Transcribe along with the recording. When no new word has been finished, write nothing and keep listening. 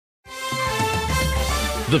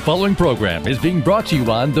The following program is being brought to you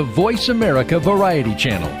on the Voice America Variety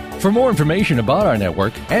Channel. For more information about our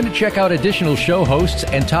network and to check out additional show hosts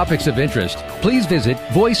and topics of interest, please visit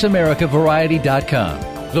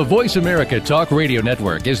voiceamericavariety.com. The Voice America Talk Radio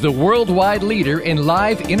Network is the worldwide leader in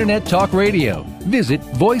live Internet talk radio. Visit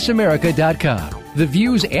voiceamerica.com. The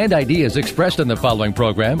views and ideas expressed on the following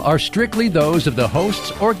program are strictly those of the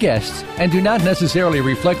hosts or guests and do not necessarily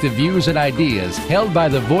reflect the views and ideas held by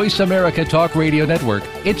the Voice America Talk Radio Network,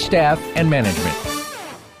 its staff, and management.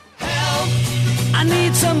 Help! I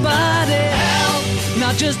need somebody. Help!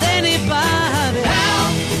 Not just anybody.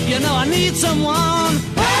 Help! You know I need someone.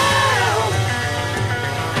 Help!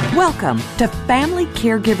 Welcome to Family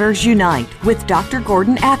Caregivers Unite with Dr.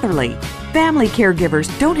 Gordon Atherley. Family caregivers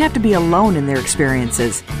don't have to be alone in their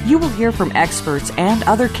experiences. You will hear from experts and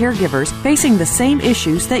other caregivers facing the same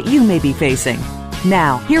issues that you may be facing.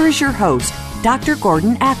 Now, here is your host, Dr.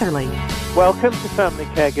 Gordon Atherley. Welcome to Family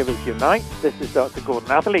Caregivers Unite. This is Dr.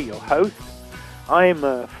 Gordon Atherley, your host. I am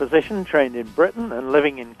a physician trained in Britain and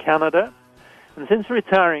living in Canada. And since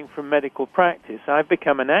retiring from medical practice, I've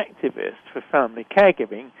become an activist for family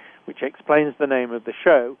caregiving, which explains the name of the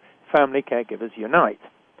show, Family Caregivers Unite.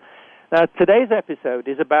 Now, today's episode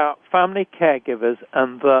is about family caregivers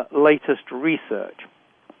and the latest research.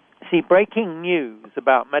 See, breaking news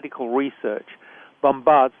about medical research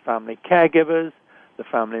bombards family caregivers, the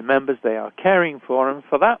family members they are caring for, and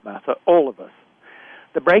for that matter, all of us.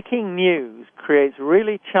 The breaking news creates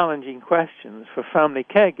really challenging questions for family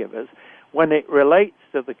caregivers when it relates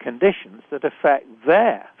to the conditions that affect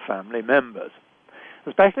their family members,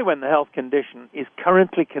 especially when the health condition is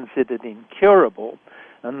currently considered incurable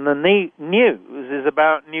and the news is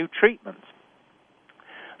about new treatments.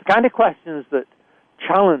 The kind of questions that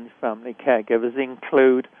challenge family caregivers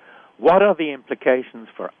include, what are the implications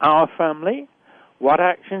for our family? What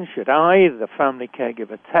action should I, the family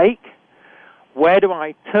caregiver, take? Where do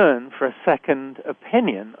I turn for a second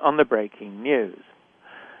opinion on the breaking news?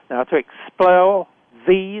 Now, to explore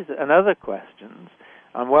these and other questions,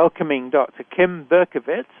 I'm welcoming Dr. Kim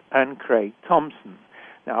Bercovitz and Craig Thompson.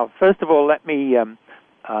 Now, first of all, let me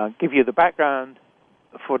give you the background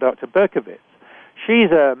for Dr. Bercovitz.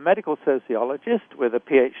 She's a medical sociologist with a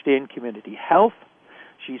PhD in community health.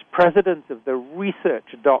 She's president of the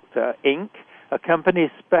Research Doctor, Inc., a company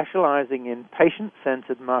specializing in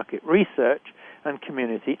patient-centered market research and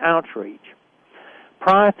community outreach.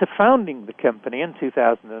 Prior to founding the company in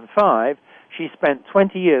 2005, she spent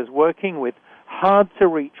 20 years working with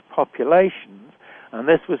hard-to-reach populations, and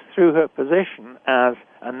this was through her position as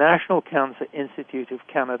a National Cancer Institute of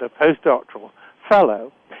Canada postdoctoral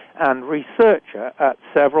fellow and researcher at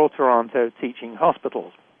several Toronto teaching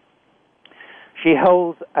hospitals. She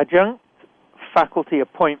holds adjunct faculty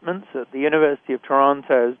appointments at the University of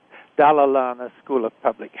Toronto's Dalla Lana School of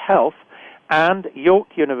Public Health and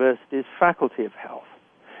York University's Faculty of Health.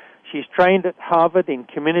 She's trained at Harvard in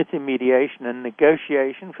community mediation and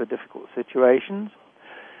negotiation for difficult situations.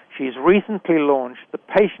 She's recently launched the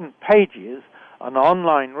Patient Pages, an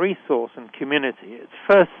online resource and community. Its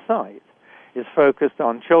first site is focused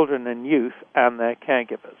on children and youth and their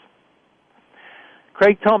caregivers.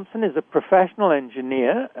 Craig Thompson is a professional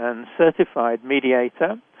engineer and certified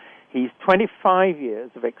mediator. He's 25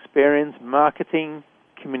 years of experience marketing,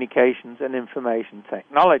 communications, and information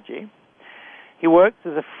technology. He works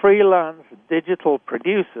as a freelance digital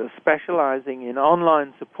producer specializing in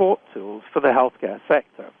online support tools for the healthcare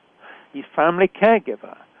sector. He's family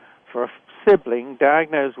caregiver for a sibling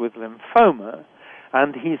diagnosed with lymphoma,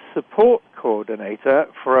 and he's support coordinator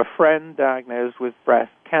for a friend diagnosed with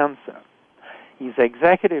breast cancer. He's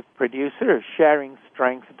executive producer of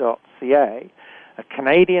SharingStrength.ca, a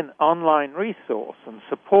Canadian online resource and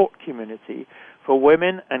support community for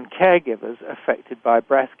women and caregivers affected by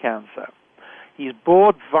breast cancer. He's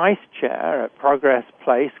board vice chair at Progress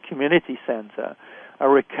Place Community Centre, a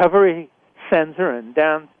recovery centre and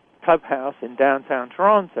clubhouse in downtown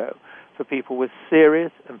Toronto for people with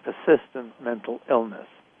serious and persistent mental illness.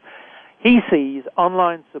 He sees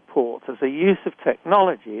online support as a use of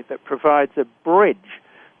technology that provides a bridge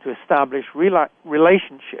to establish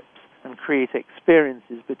relationships and create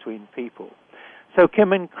experiences between people. So,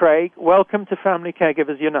 Kim and Craig, welcome to Family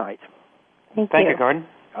Caregivers Unite. Thank you, Gordon.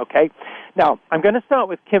 Okay. Now, I'm going to start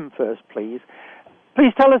with Kim first, please.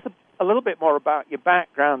 Please tell us a little bit more about your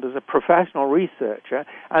background as a professional researcher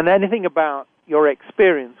and anything about your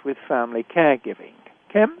experience with family caregiving.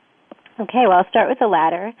 Kim? Okay, well, I'll start with the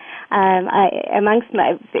latter. In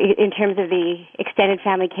terms of the extended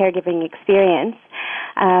family caregiving experience,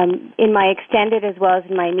 in my extended as well as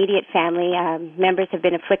in my immediate family, members have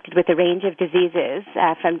been afflicted with a range of diseases,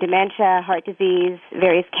 from dementia, heart disease,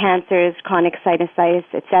 various cancers, chronic sinusitis,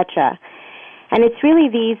 etc. And it's really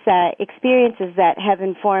these experiences that have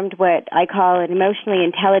informed what I call an emotionally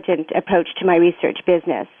intelligent approach to my research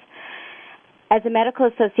business. As a medical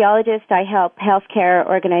sociologist, I help healthcare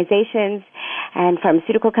organizations and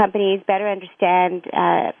pharmaceutical companies better understand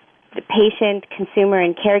the patient, consumer,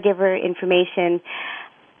 and caregiver information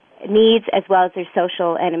needs as well as their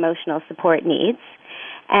social and emotional support needs.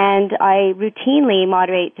 And I routinely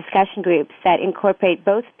moderate discussion groups that incorporate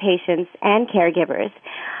both patients and caregivers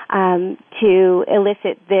to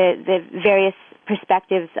elicit the various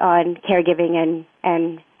perspectives on caregiving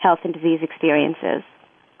and health and disease experiences.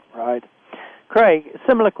 Right. Craig,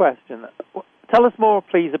 similar question. Tell us more,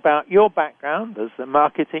 please, about your background as a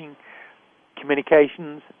marketing,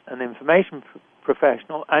 communications, and information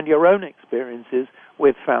professional and your own experiences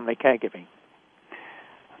with family caregiving.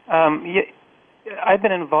 I've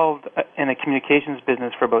been involved in the communications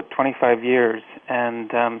business for about 25 years, and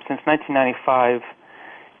since 1995,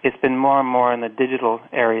 it's been more and more in the digital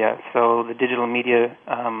area, so the digital media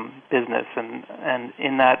business. And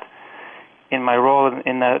in my role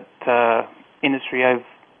in that industry,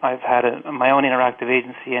 I've had my own interactive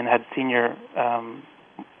agency and had senior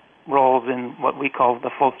roles in what we call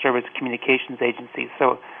the full-service communications agency.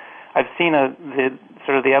 So I've seen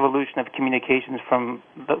the evolution of communications from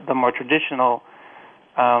the more traditional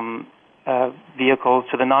vehicles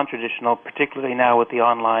to the non-traditional, particularly now with the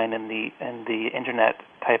online and the internet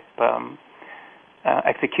type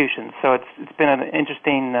execution. So it's been an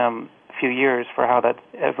interesting few years for how that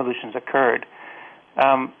evolution's occurred.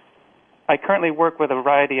 I currently work with a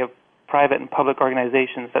variety of private and public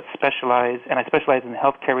organizations that specialize, and I specialize in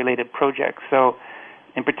healthcare-related projects. So,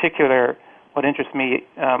 in particular, what interests me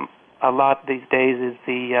a lot these days is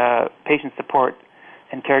the patient support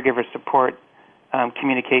and caregiver support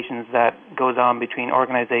communications that goes on between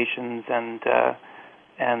organizations and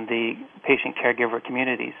the patient-caregiver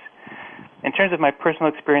communities. In terms of my personal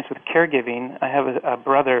experience with caregiving, I have a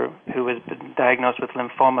brother who was diagnosed with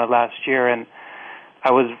lymphoma last year, and I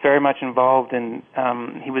was very much involved in,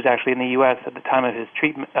 he was actually in the U.S. at the time of his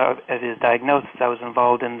treatment, of his diagnosis. I was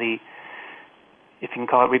involved in the, if you can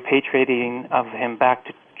call it, repatriating of him back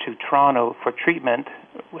to Toronto for treatment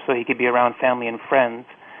so he could be around family and friends,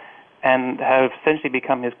 and have essentially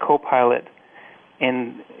become his co-pilot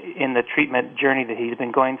in the treatment journey that he's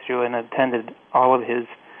been going through, and attended all of his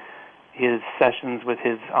sessions with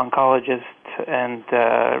his oncologist and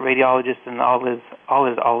radiologist and all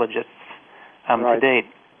his ologists to date.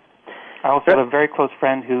 I also have a very close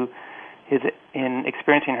friend who is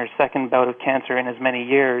experiencing her second bout of cancer in as many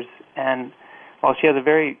years, and while she has a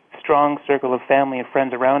very strong circle of family and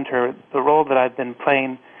friends around her, the role that I've been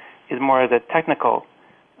playing is more as a technical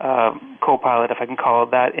co-pilot, if I can call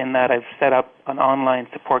it that, in that I've set up an online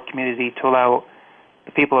support community to allow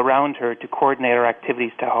the people around her to coordinate our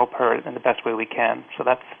activities to help her in the best way we can. So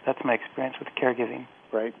that's my experience with caregiving.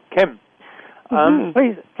 Great. Kim,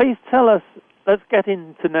 please tell us, let's get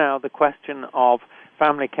into now the question of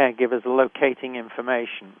family caregivers locating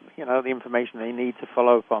information, the information they need to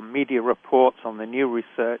follow up on media reports, on the new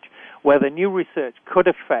research, where the new research could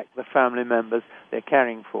affect the family members they're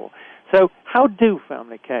caring for. So how do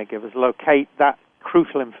family caregivers locate that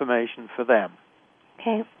crucial information for them?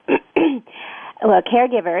 Okay. Well,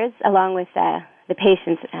 caregivers, along with the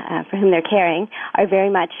patients for whom they're caring, are very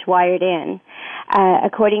much wired in.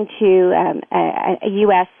 According to a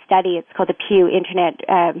U.S. study, it's called the Pew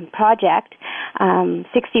Internet Project,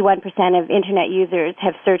 61% of Internet users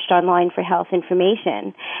have searched online for health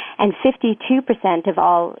information, and 52% of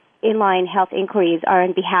all inline health inquiries are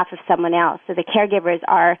on behalf of someone else. So the caregivers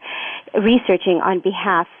are researching on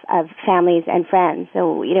behalf of families and friends.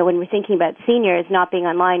 So, when we're thinking about seniors not being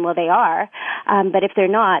online, well, they are. But if they're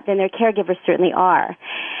not, then their caregivers certainly are.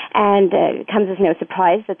 And it comes as no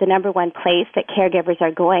surprise that the number one place that caregivers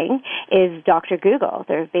are going is Dr. Google.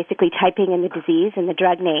 They're basically typing in the disease and the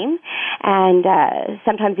drug name, and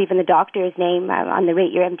sometimes even the doctor's name on the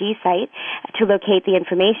Rate Your MD site to locate the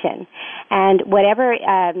information. And whatever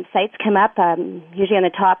sites come up, usually on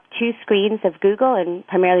the top two screens of Google, and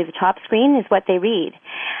primarily the top screen, is what they read.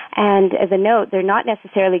 And as a note, they're not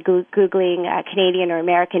necessarily Googling Canadian or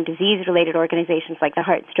American disease-related organizations like the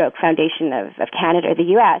Heart and Stroke Foundation of Canada or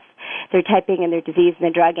the U.S. They're typing in their disease and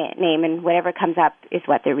the drug name, and whatever comes up is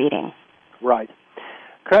what they're reading. Right.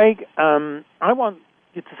 Craig, I want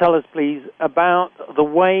you to tell us, please, about the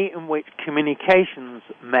way in which communications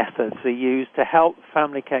methods are used to help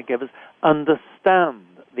family caregivers understand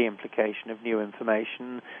the implication of new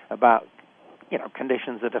information about,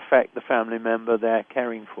 conditions that affect the family member they're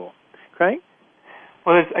caring for. Craig?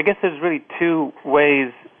 Well, I guess there's really two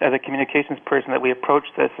ways as a communications person that we approach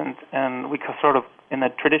this, and we sort of, in the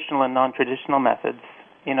traditional and non-traditional methods.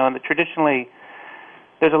 In the traditionally,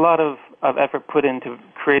 there's a lot of effort put into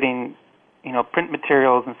creating, print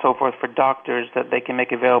materials and so forth for doctors that they can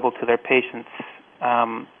make available to their patients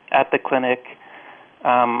at the clinic,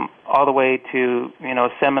 all the way to,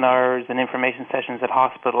 seminars and information sessions at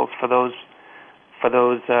hospitals for those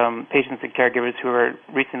patients and caregivers who are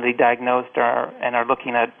recently diagnosed and are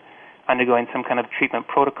looking at undergoing some kind of treatment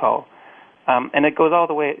protocol. And it goes all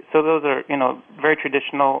the way. So those are, very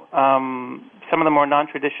traditional. Some of the more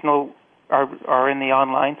non-traditional are in the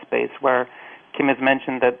online space, where Kim has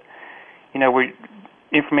mentioned that, where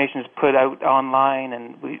information is put out online,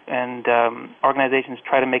 and organizations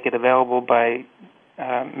try to make it available by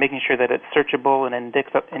making sure that it's searchable and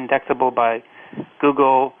indexable by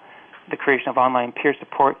Google, the creation of online peer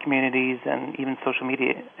support communities, and even social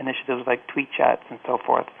media initiatives like tweet chats and so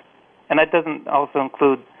forth. And that doesn't also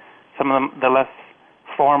include some of the less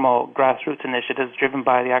formal grassroots initiatives driven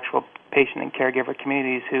by the actual patient and caregiver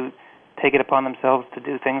communities who take it upon themselves to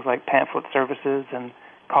do things like pamphlet services and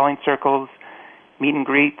calling circles, meet and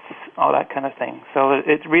greets, all that kind of thing. So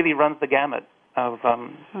it really runs the gamut of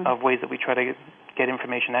ways that we try to get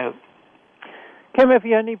information out. Kim, have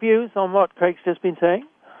you any views on what Craig's just been saying?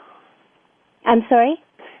 I'm sorry?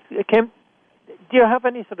 Kim, do you have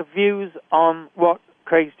any sort of views on what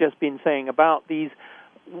Craig's just been saying about these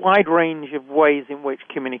wide range of ways in which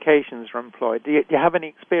communications are employed? Do you have any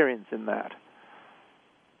experience in that?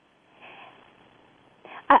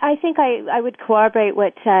 I think I would corroborate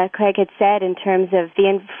what Craig had said in terms of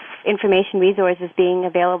the information resources being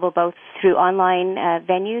available both through online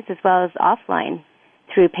venues as well as offline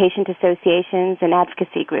through patient associations and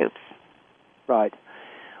advocacy groups. Right.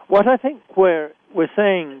 What I think we're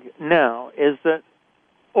saying now is that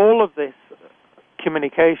all of this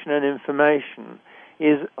communication and information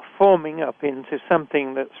is forming up into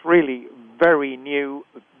something that's really very new,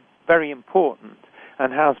 very important,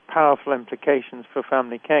 and has powerful implications for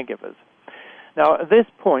family caregivers. Now, at this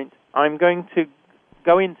point, I'm going to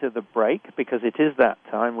go into the break because it is that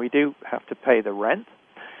time. We do have to pay the rent.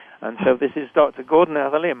 And so this is Dr. Gordon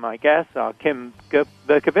Atherley, and my guests are Kim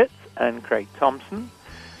Bercovitz and Craig Thompson.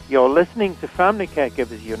 You're listening to Family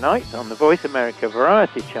Caregivers Unite on the Voice America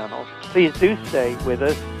Variety Channel. Please do stay with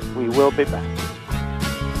us. We will be back.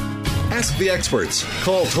 Ask the experts.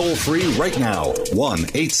 Call toll-free right now,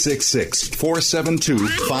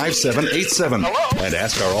 1-866-472-5787. And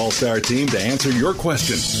ask our All-Star team to answer your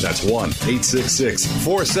question. That's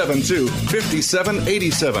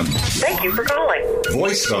 1-866-472-5787. Thank you for calling.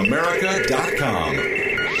 VoiceAmerica.com.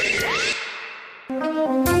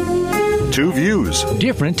 Two views.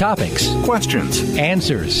 Different topics. Questions.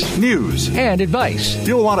 Answers. News. And advice.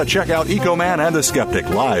 You'll want to check out Ecoman and the Skeptic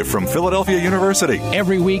live from Philadelphia University.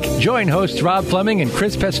 Every week, join hosts Rob Fleming and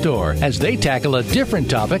Chris Pastor as they tackle a different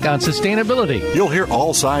topic on sustainability. You'll hear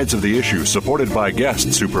all sides of the issue, supported by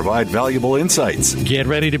guests who provide valuable insights. Get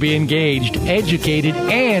ready to be engaged, educated,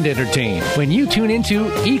 and entertained when you tune into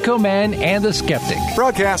Ecoman and the Skeptic.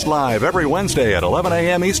 Broadcast live every Wednesday at 11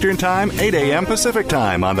 a.m. Eastern Time, 8 a.m. Pacific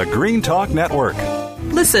Time on the Green Talk Network.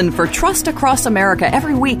 Listen for Trust Across America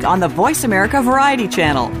every week on the Voice America Variety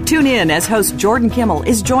Channel. Tune in as host Jordan Kimmel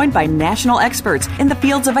is joined by national experts in the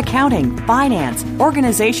fields of accounting, finance,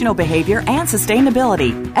 organizational behavior, and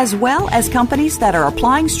sustainability, as well as companies that are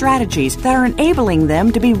applying strategies that are enabling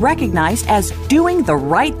them to be recognized as doing the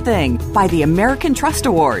right thing by the American Trust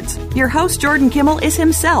Awards. Your host Jordan Kimmel is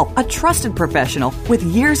himself a trusted professional with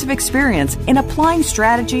years of experience in applying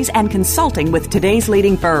strategies and consulting with today's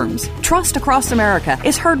leading firms. Trust Across America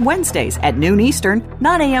is heard Wednesdays at noon Eastern,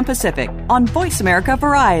 9 a.m. Pacific on Voice America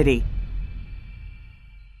Variety.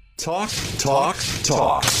 Talk, talk,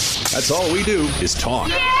 talk. That's all we do is talk.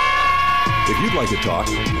 If you'd like to talk,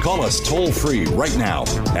 call us toll-free right now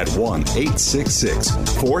at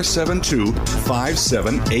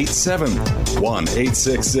 1-866-472-5787.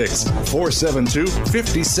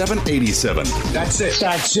 1-866-472-5787. That's it.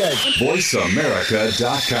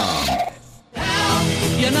 VoiceAmerica.com.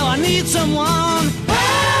 You know I need someone.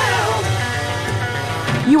 Help!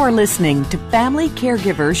 You are listening to Family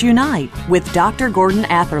Caregivers Unite with Dr. Gordon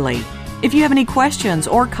Atherley. If you have any questions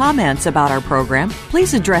or comments about our program,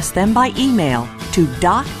 please address them by email to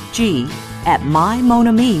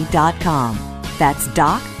docg@mymonami.com. That's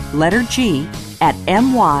doc, letter G, at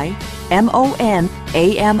mymonami.com.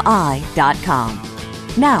 monami.com.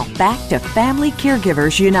 Now, back to Family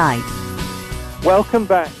Caregivers Unite. Welcome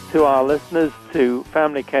back to our listeners to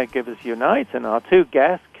Family Caregivers Unite and our two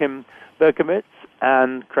guests, Kim Bercovitz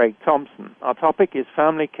and Craig Thompson. Our topic is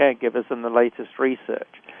family caregivers and the latest research.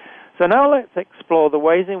 So now let's explore the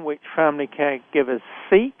ways in which family caregivers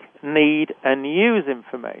seek, need, and use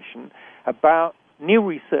information about new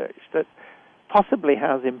research that possibly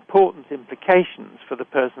has important implications for the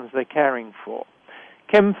persons they're caring for.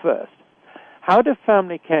 Kim first. How do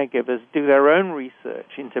family caregivers do their own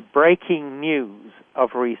research into breaking news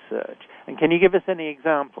of research? And can you give us any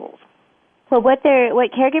examples? Well, what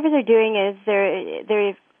caregivers are doing is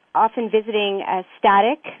they're often visiting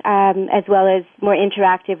static as well as more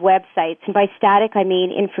interactive websites. And by static, I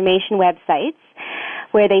mean information websites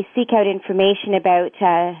where they seek out information about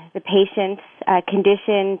the patient's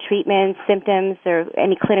condition, treatment, symptoms, or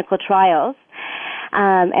any clinical trials.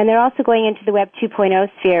 And they're also going into the Web 2.0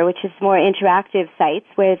 sphere, which is more interactive sites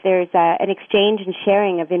where there's an exchange and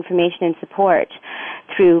sharing of information and support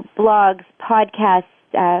through blogs, podcasts,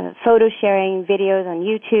 photo sharing, videos on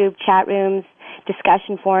YouTube, chat rooms,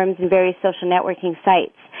 discussion forums, and various social networking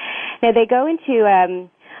sites. Now, they go into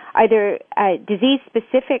either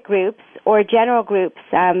disease-specific groups or general groups,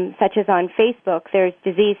 such as on Facebook. There's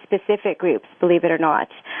disease-specific groups, believe it or not.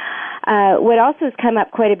 What also has come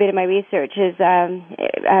up quite a bit in my research is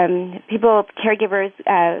caregivers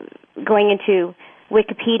going into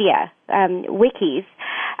Wikipedia, wikis,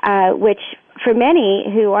 which for many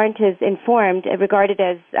who aren't as informed are regarded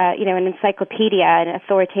as an encyclopedia, an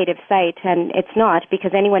authoritative site, and it's not,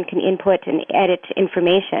 because anyone can input and edit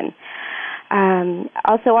information.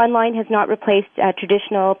 Also, online has not replaced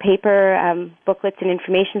traditional paper booklets and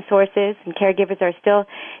information sources, and caregivers are still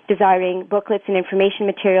desiring booklets and information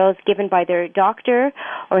materials given by their doctor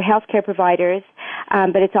or healthcare providers,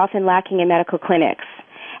 but it's often lacking in medical clinics.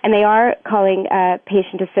 And they are calling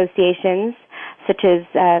patient associations, such as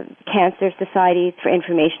cancer societies, for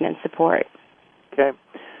information and support. Okay.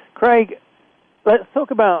 Craig, let's talk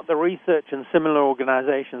about the research and similar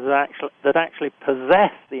organizations that actually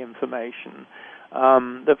possess the information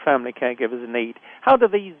that family caregivers need. How do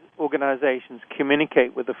these organizations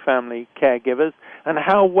communicate with the family caregivers, and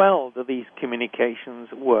how well do these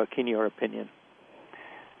communications work, in your opinion?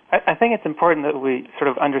 I think it's important that we sort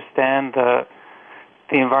of understand the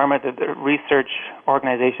environment that the research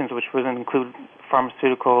organizations, which would include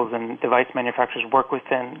pharmaceuticals and device manufacturers, work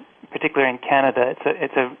within, particularly in Canada.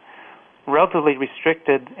 It's a relatively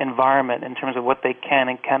restricted environment in terms of what they can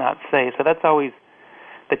and cannot say. So that's always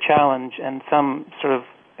the challenge, and some sort of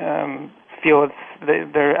feel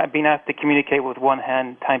they're being asked to communicate with one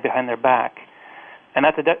hand tied behind their back. And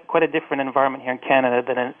that's quite a different environment here in Canada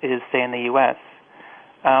than it is, say, in the U.S.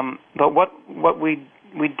 But what we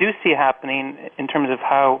do see happening in terms of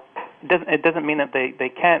how it doesn't mean that they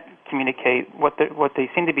can't communicate. What they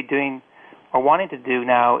seem to be doing or wanting to do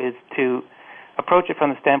now is to approach it from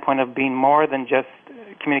the standpoint of being more than just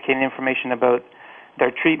communicating information about their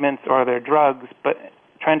treatments or their drugs, but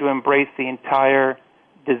trying to embrace the entire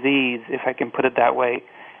disease, if I can put it that way,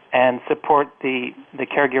 and support the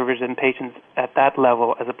caregivers and patients at that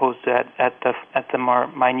level, as opposed to at the more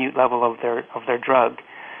minute level of their drug.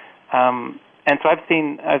 And so I've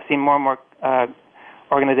seen more and more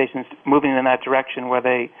organizations moving in that direction, where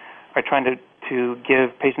they are trying to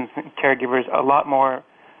give patients and caregivers a lot more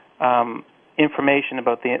information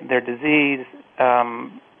about their disease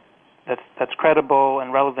that's credible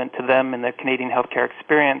and relevant to them in the Canadian healthcare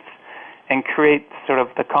experience, and create sort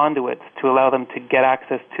of the conduits to allow them to get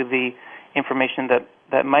access to the information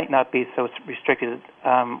that might not be so restricted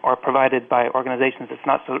or provided by organizations that's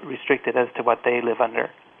not so restricted as to what they live under.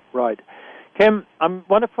 Right. Kim, I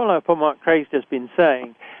want to follow up on what Craig's just been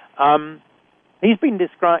saying. He's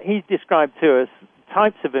described to us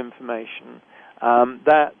types of information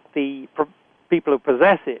that the people who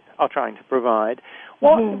possess it are trying to provide.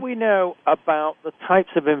 What do we know about the types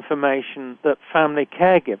of information that family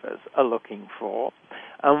caregivers are looking for?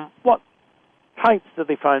 What types do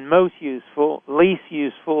they find most useful, least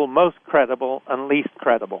useful, most credible, and least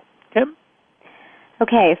credible? Kim?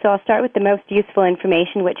 Okay, so I'll start with the most useful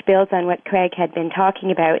information, which builds on what Craig had been talking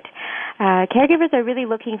about. Caregivers are really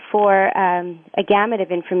looking for a gamut of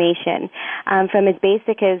information, from as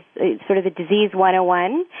basic as sort of the disease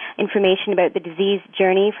 101, information about the disease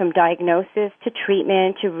journey from diagnosis to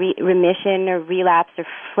treatment to remission or relapse or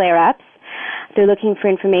flare-ups. They're looking for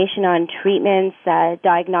information on treatments,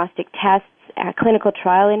 diagnostic tests, clinical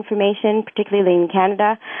trial information, particularly in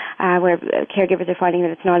Canada, where caregivers are finding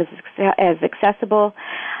that it's not as accessible,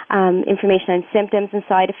 information on symptoms and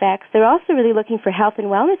side effects. They're also really looking for health and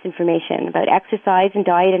wellness information about exercise and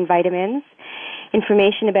diet and vitamins,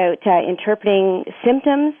 information about interpreting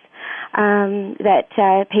symptoms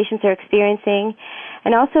that patients are experiencing,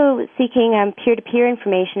 and also seeking peer-to-peer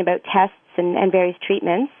information about tests and various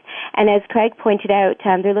treatments. And as Craig pointed out,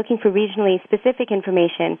 they're looking for regionally specific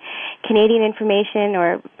information, Canadian information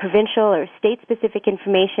or provincial or state-specific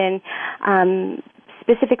information,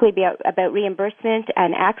 specifically about reimbursement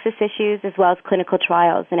and access issues, as well as clinical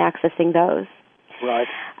trials and accessing those. Right.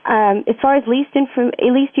 As far as least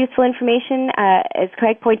useful information, as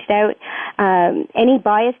Craig pointed out, any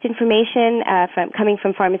biased information coming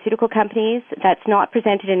from pharmaceutical companies that's not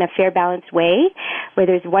presented in a fair, balanced way, where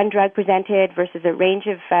there's one drug presented versus a range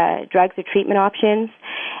of drugs or treatment options,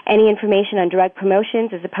 any information on drug promotions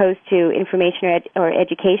as opposed to information or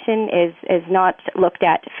education is not looked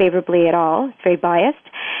at favorably at all. It's very biased.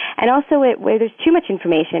 And also where there's too much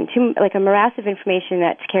information, like a morass of information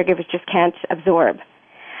that caregivers just can't absorb.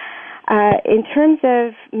 In terms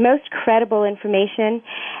of most credible information,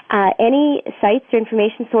 any sites or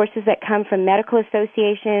information sources that come from medical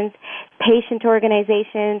associations, patient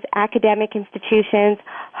organizations, academic institutions,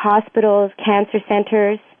 hospitals, cancer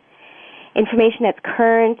centers, information that's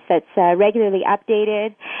current, that's regularly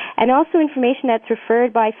updated, and also information that's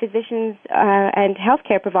referred by physicians and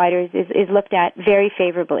healthcare providers is looked at very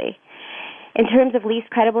favorably. In terms of least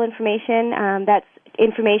credible information, that's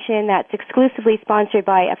information that's exclusively sponsored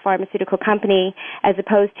by a pharmaceutical company as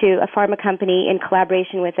opposed to a pharma company in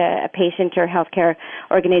collaboration with a patient or healthcare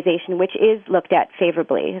organization, which is looked at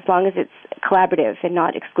favorably as long as it's collaborative and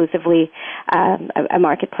not exclusively a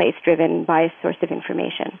marketplace-driven biased source of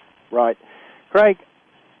information. Right. Craig,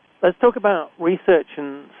 let's talk about research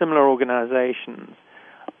and similar organizations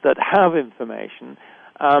that have information.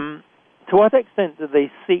 To what extent do they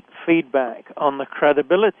seek feedback on the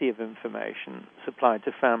credibility of information supplied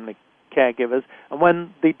to family caregivers? And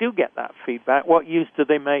when they do get that feedback, what use do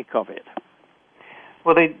they make of it?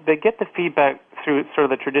 Well, they get the feedback through sort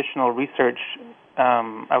of the traditional research,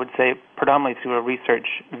 I would say predominantly through a research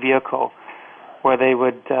vehicle, where they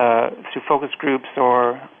would, through focus groups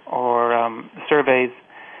or surveys,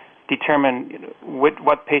 determine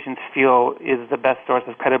what patients feel is the best source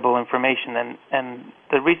of credible information. And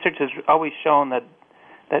the research has always shown that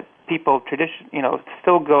people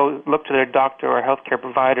still go look to their doctor or healthcare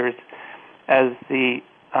providers as the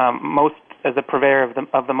purveyor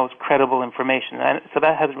of the most credible information. And so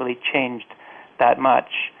that hasn't really changed that much,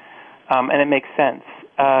 and it makes sense.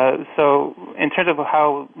 So in terms of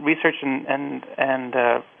how research and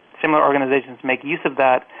similar organizations make use of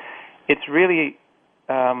that, it's really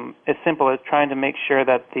as simple as trying to make sure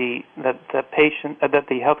that the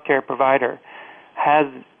healthcare provider has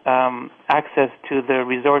access to the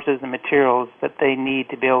resources and materials that they need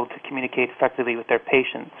to be able to communicate effectively with their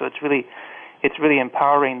patients. So it's really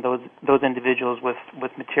empowering those individuals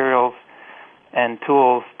with materials and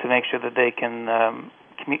tools to make sure that they can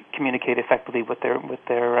communicate effectively with their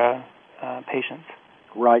patients.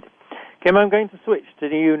 Right. Kim, I'm going to switch to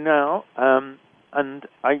you now, and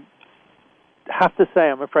I have to say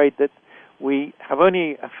I'm afraid that we have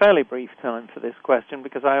only a fairly brief time for this question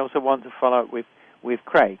because I also want to follow up with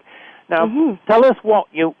Craig. Now, tell us what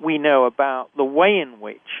we know about the way in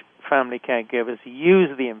which family caregivers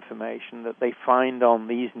use the information that they find on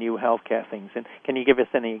these new healthcare things, and can you give us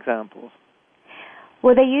any examples?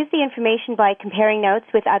 Well, they use the information by comparing notes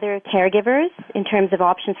with other caregivers in terms of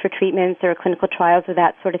options for treatments or clinical trials or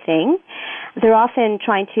that sort of thing. They're often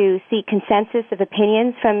trying to seek consensus of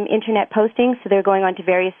opinions from Internet postings, so they're going onto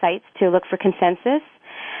various sites to look for consensus.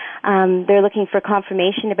 They're looking for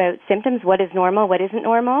confirmation about symptoms, what is normal, what isn't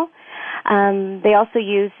normal. They also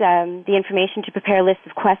use the information to prepare lists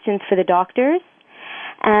of questions for the doctors.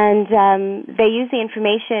 And they use the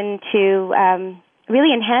information to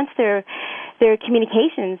really enhance their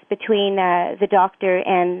communications between the doctor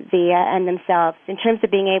and themselves in terms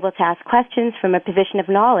of being able to ask questions from a position of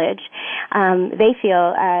knowledge. They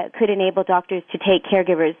feel could enable doctors to take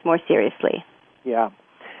caregivers more seriously. Yeah.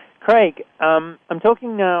 Craig, I'm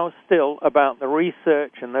talking now still about the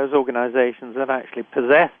research and those organizations that actually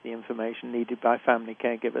possess the information needed by family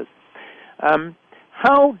caregivers.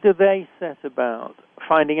 How do they set about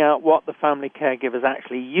finding out what the family caregivers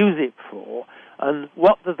actually use it for, and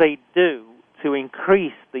what do they do to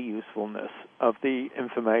increase the usefulness of the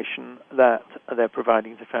information that they're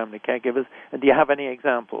providing to family caregivers? And do you have any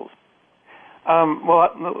examples? Well,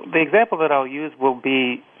 the example that I'll use will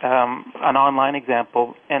be an online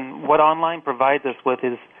example. And what online provides us with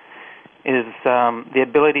is is the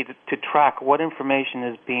ability to track what information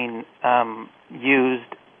is being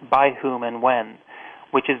used by whom and when,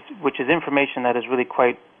 which is information that is really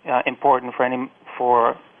quite important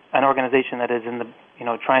for an organization that is in the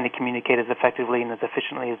trying to communicate as effectively and as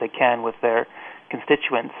efficiently as they can with their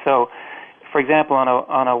constituents. So, for example, on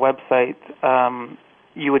a website,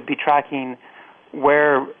 you would be tracking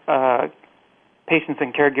where patients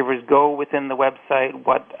and caregivers go within the website,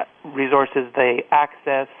 what resources they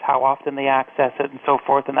access, how often they access it, and so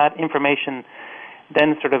forth. And that information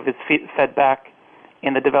then sort of is fed back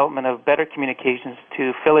in the development of better communications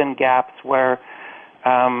to fill in gaps where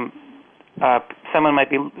someone might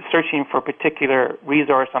be searching for a particular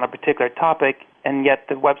resource on a particular topic, and yet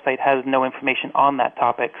the website has no information on that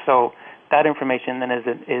topic. So that information then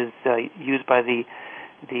is used by the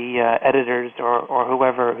editors or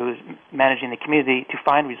whoever who's managing the community to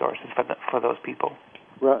find resources for those people.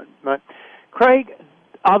 Right. Craig,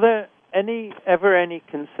 are there any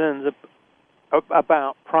concerns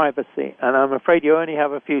about privacy? And I'm afraid you only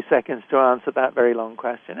have a few seconds to answer that very long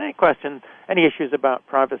question. Any issues about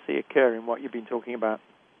privacy occur in what you've been talking about?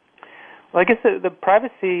 Well, I guess the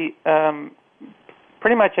privacy,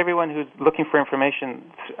 pretty much everyone who's looking for information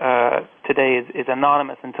today is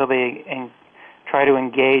anonymous until they try to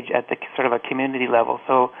engage at the sort of a community level.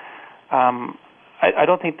 So I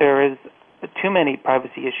don't think there is too many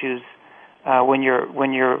privacy issues when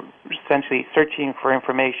you're essentially searching for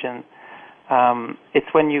information.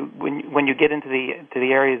 It's when you get into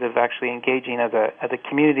the areas of actually engaging as a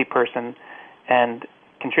community person and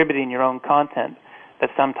contributing your own content that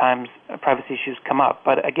sometimes privacy issues come up.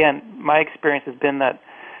 But again, my experience has been that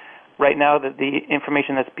right now that the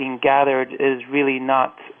information that's being gathered is really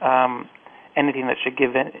not anything that should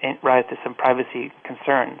give rise to some privacy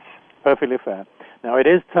concerns. Perfectly fair. Now it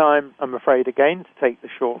is time, I'm afraid, again, to take the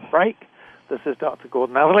short break. This is Dr.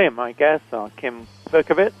 Gordon Atherley, and my guests are Kim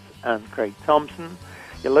Bercovitz and Craig Thompson.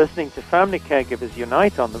 You're listening to Family Caregivers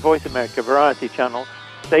Unite on the Voice America Variety Channel.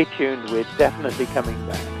 Stay tuned, we're definitely coming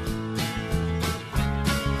back.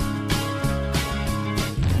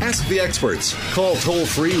 Ask the experts. Call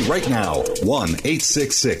toll-free right now,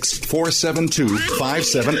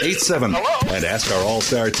 1-866-472-5787. And ask our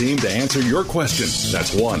All-Star team to answer your question.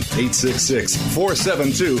 That's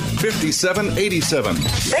 1-866-472-5787.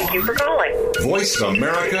 Thank you for calling.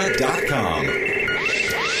 VoiceAmerica.com.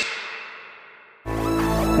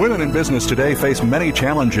 Women in business today face many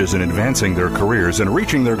challenges in advancing their careers and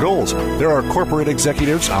reaching their goals. There are corporate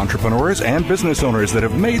executives, entrepreneurs, and business owners that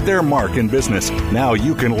have made their mark in business. Now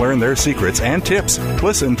you can learn their secrets and tips.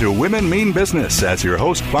 Listen to Women Mean Business as your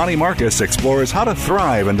host, Bonnie Marcus, explores how to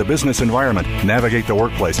thrive in the business environment, navigate the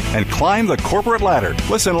workplace, and climb the corporate ladder.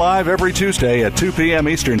 Listen live every Tuesday at 2 p.m.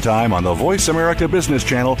 Eastern Time on the Voice America Business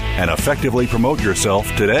Channel and effectively promote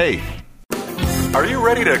yourself today. Are you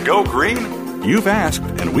ready to go green? You've asked,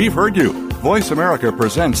 and we've heard you. Voice America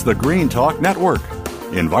presents the Green Talk Network.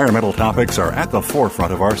 Environmental topics are at the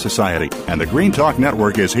forefront of our society, and the Green Talk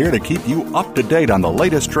Network is here to keep you up to date on the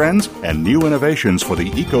latest trends and new innovations for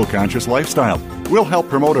the eco-conscious lifestyle. We'll help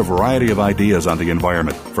promote a variety of ideas on the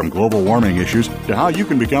environment, from global warming issues to how you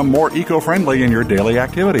can become more eco-friendly in your daily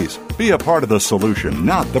activities. Be a part of the solution,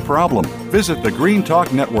 not the problem. Visit the Green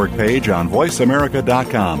Talk Network page on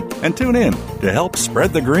voiceamerica.com and tune in to help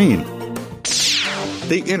spread the green.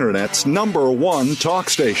 The Internet's #1 talk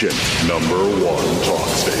station. #1 talk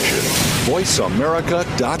station.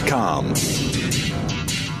 VoiceAmerica.com.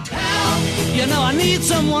 Help, I need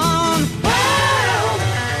someone.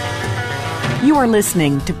 Help. You are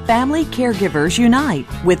listening to Family Caregivers Unite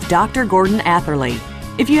with Dr. Gordon Atherley.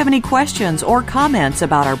 If you have any questions or comments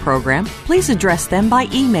about our program, please address them by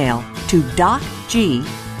email to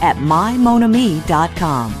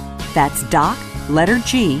docg@mymonami.com. That's doc, letter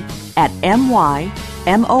G, at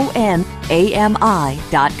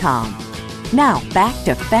mymonami.com. Now, back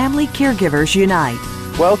to Family Caregivers Unite.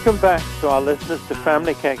 Welcome back to our listeners to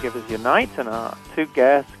Family Caregivers Unite and our two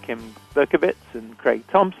guests, Kim Bercovitz and Craig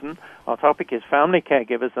Thompson. Our topic is family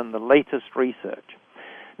caregivers and the latest research.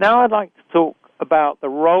 Now I'd like to talk about the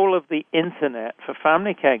role of the Internet for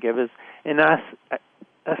family caregivers in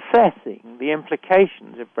assessing the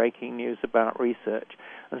implications of breaking news about research.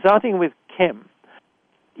 And starting with Kim,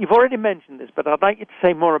 you've already mentioned this, but I'd like you to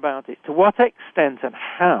say more about it. To what extent and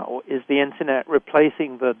how is the Internet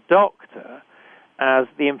replacing the doctor as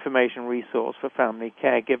the information resource for family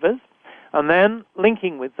caregivers? And then,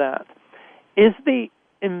 linking with that, is the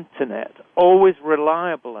Internet always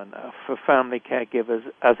reliable enough for family caregivers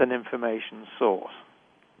as an information source?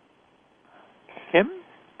 Kim?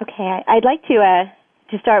 Okay, I'd like to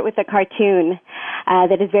to start with a cartoon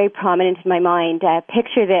that is very prominent in my mind.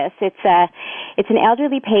 Picture this. It's an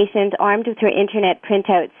elderly patient armed with her internet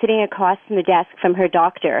printout sitting across from the desk from her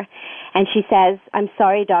doctor, and she says, "I'm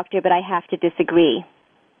sorry, doctor, but I have to disagree."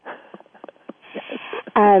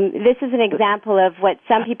 This is an example of what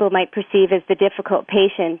some people might perceive as the difficult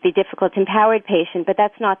patient, the difficult empowered patient, but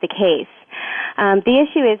that's not the case. The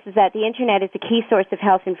issue is that the Internet is a key source of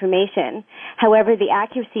health information. However, the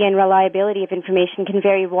accuracy and reliability of information can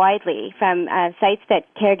vary widely from sites that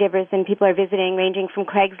caregivers and people are visiting, ranging from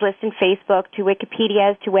Craigslist and Facebook to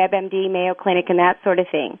Wikipedias to WebMD, Mayo Clinic, and that sort of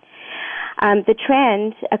thing. The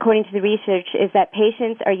trend, according to the research, is that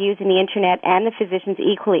patients are using the Internet and the physicians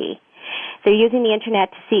equally. They're using the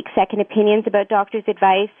Internet to seek second opinions about doctors'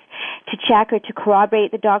 advice, to check or to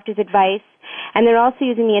corroborate the doctor's advice, and they're also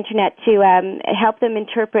using the Internet to help them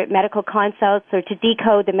interpret medical consults or to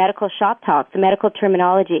decode the medical shop talk, the medical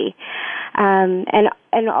terminology.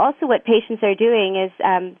 And also what patients are doing is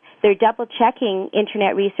they're double-checking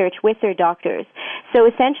Internet research with their doctors. So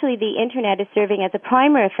essentially the Internet is serving as a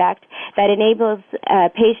primer effect that enables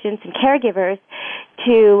patients and caregivers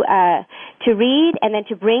to read and then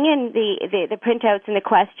to bring in the printouts and the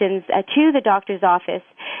questions to the doctor's office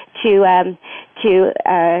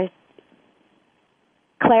to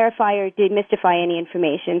clarify or demystify any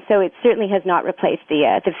information. So it certainly has not replaced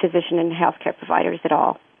the physician and healthcare providers at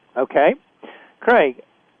all. Okay. Craig,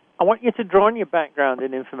 I want you to draw on your background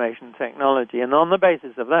in information technology, and on the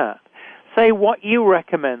basis of that, say what you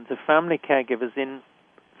recommend to family caregivers in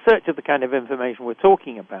search of the kind of information we're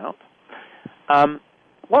talking about.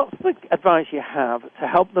 What's the advice you have to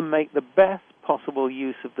help them make the best possible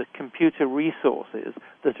use of the computer resources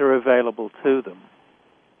that are available to them?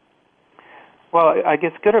 Well, I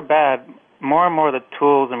guess good or bad, more and more of the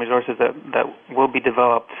tools and resources that will be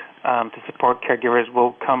developed to support caregivers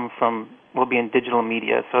will be in digital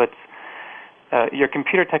media. So it's your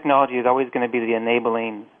computer technology is always going to be the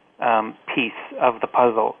enabling piece of the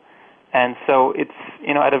puzzle. And so it's,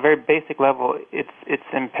 at a very basic level, it's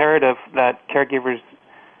imperative that caregivers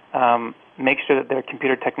make sure that their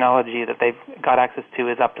computer technology that they've got access to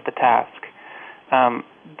is up to the task.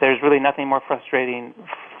 There's really nothing more frustrating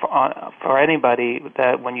for anybody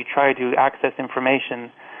that when you try to access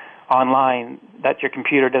information online, that your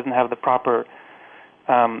computer doesn't have the proper,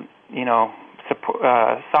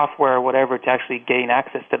 software or whatever to actually gain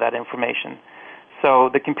access to that information. So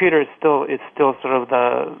the computer is still sort of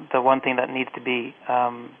the one thing that needs to be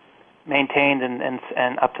maintained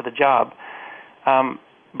and up to the job.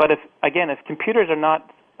 But if computers are not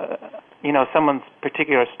someone's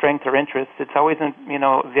particular strength or interest, it's always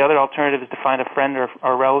the other alternative is to find a friend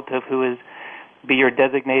or relative who is be your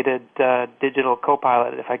designated digital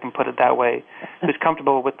co-pilot, if I can put it that way, who's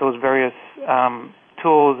comfortable with those various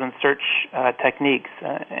tools and search techniques.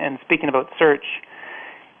 And speaking about search,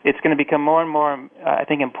 it's going to become more and more, I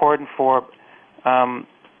think, important for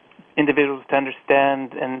individuals to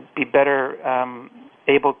understand and be better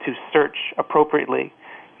able to search appropriately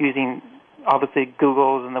using, obviously,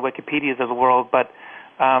 Googles and the Wikipedias of the world, but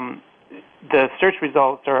the search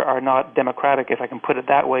results are not democratic, if I can put it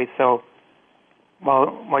that way. So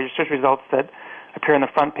while your search results that appear on the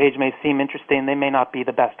front page may seem interesting, they may not be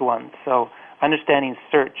the best ones. So understanding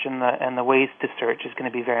search and the ways to search is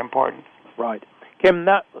going to be very important. Right. Kim,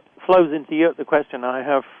 that flows into the question I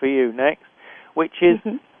have for you next, which is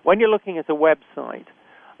when you're looking at a website,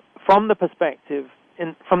 from the perspective,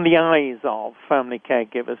 from the eyes of family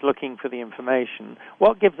caregivers looking for the information,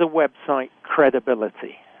 what gives a website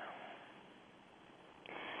credibility?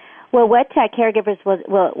 Well, what caregivers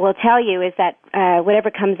will tell you is that whatever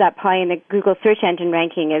comes up high in the Google search engine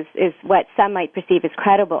ranking is what some might perceive as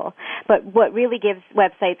credible. But what really gives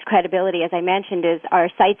websites credibility, as I mentioned, are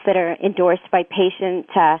sites that are endorsed by patient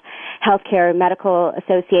healthcare medical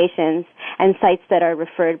associations and sites that are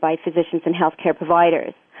referred by physicians and healthcare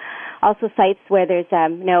providers. Also sites where there's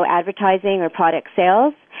no advertising or product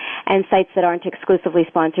sales, and sites that aren't exclusively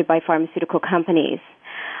sponsored by pharmaceutical companies.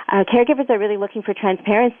 Caregivers are really looking for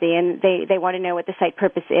transparency, and they want to know what the site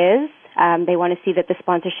purpose is. They want to see that the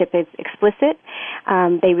sponsorship is explicit.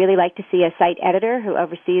 They really like to see a site editor who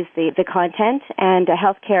oversees the content, and a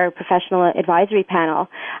healthcare professional advisory panel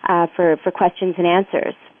for questions and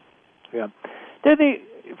answers. Yeah. Do the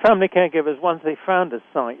family caregivers, once they found a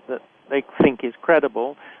site that they think is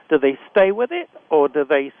credible, do they stay with it, or do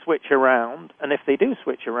they switch around? And if they do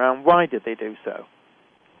switch around, why did they do so?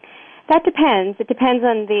 That depends. It depends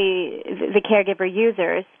on the caregiver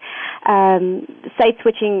users. Site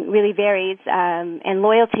switching really varies, and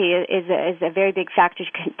loyalty is a very big factor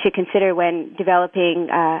to consider when developing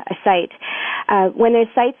a site. When there's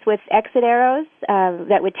sites with exit arrows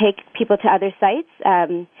that would take people to other sites,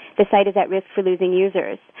 the site is at risk for losing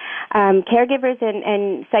users. Caregivers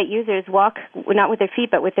and site users walk not with their feet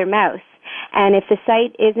but with their mouth, and if the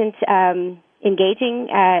site isn't engaging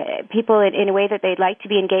people in a way that they'd like to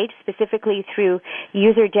be engaged, specifically through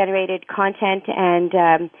user-generated content and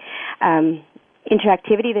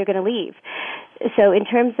interactivity, they're going to leave. So in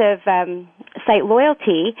terms of site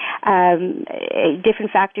loyalty,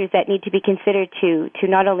 different factors that need to be considered to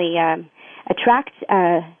not only attract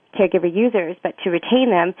caregiver users, but to retain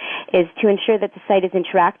them, is to ensure that the site is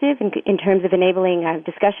interactive in terms of enabling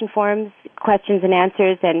discussion forums, questions and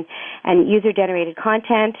answers, and user-generated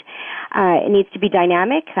content. It needs to be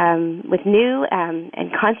dynamic with new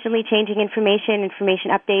and constantly changing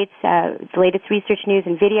information updates, the latest research news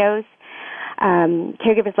and videos.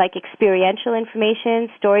 Caregivers like experiential information,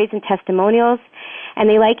 stories and testimonials, and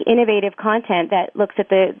they like innovative content that looks at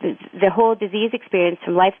the whole disease experience,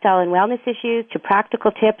 from lifestyle and wellness issues to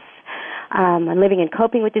practical tips on living and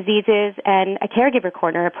coping with diseases, and a caregiver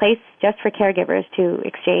corner, a place just for caregivers to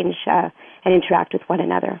exchange and interact with one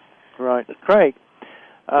another. Right. Craig,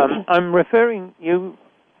 I'm referring you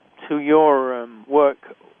to your work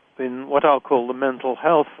in what I'll call the mental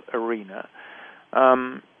health arena.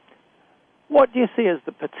 What do you see as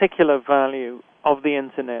the particular value of the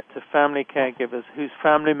Internet to family caregivers whose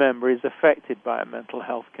family member is affected by a mental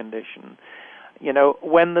health condition? You know,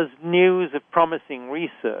 when there's news of promising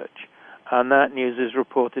research and that news is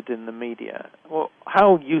reported in the media, well,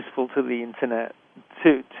 how useful to the Internet,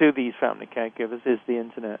 to these family caregivers, is the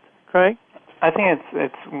Internet? Craig? I think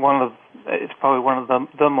it's probably one of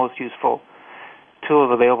the most useful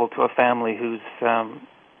tools available to a family who's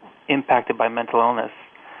impacted by mental illness.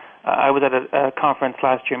 I was at a conference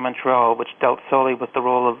last year in Montreal, which dealt solely with the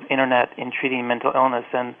role of Internet in treating mental illness,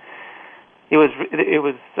 and it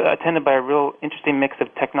was attended by a real interesting mix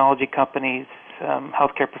of technology companies,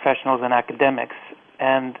 healthcare professionals, and academics.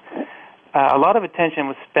 And a lot of attention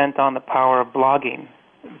was spent on the power of blogging,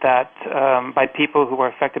 that by people who were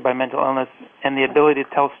affected by mental illness, and the ability to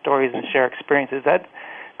tell stories and share experiences. That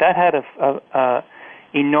had a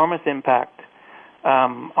enormous impact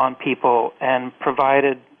on people, and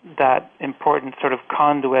provided that important sort of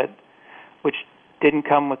conduit, which didn't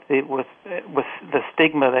come with the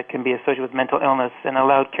stigma that can be associated with mental illness, and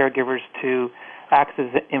allowed caregivers to access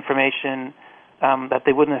information that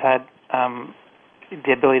they wouldn't have had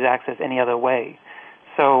the ability to access any other way.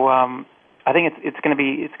 So I think it's going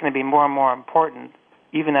to be more and more important,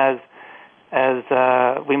 even as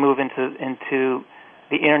we move into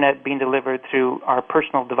the Internet being delivered through our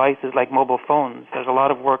personal devices like mobile phones. There's a lot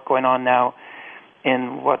of work going on now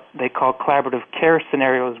in what they call collaborative care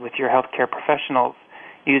scenarios with your healthcare professionals,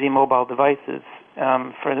 using mobile devices,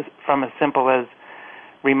 from as simple as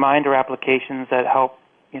reminder applications that help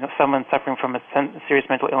someone suffering from a serious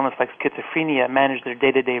mental illness like schizophrenia manage their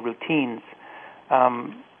day-to-day routines,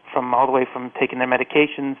 from all the way from taking their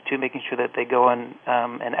medications to making sure that they go and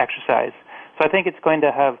exercise. So I think it's going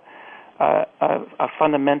to have a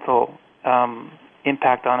fundamental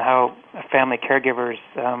impact on how family caregivers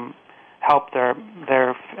help their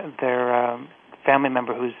family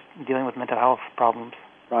member who's dealing with mental health problems.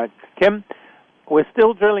 Right. Kim, we're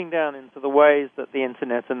still drilling down into the ways that the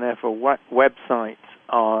Internet and therefore websites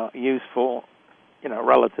are useful,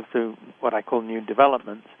 relative to what I call new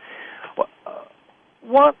developments.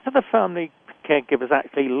 What are the family caregivers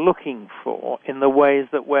actually looking for in the ways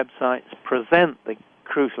that websites present the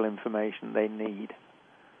crucial information they need?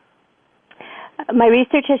 My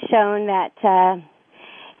research has shown that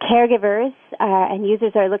caregivers and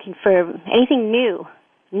users are looking for anything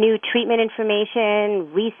new treatment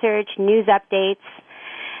information, research, news updates.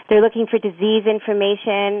 They're looking for disease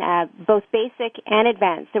information, both basic and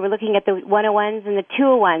advanced. So we're looking at the 101s and the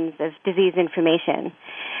 201s of disease information.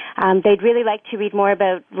 They'd really like to read more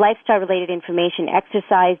about lifestyle-related information,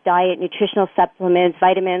 exercise, diet, nutritional supplements,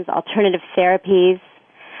 vitamins, alternative therapies.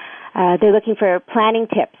 They're looking for planning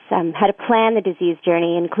tips, how to plan the disease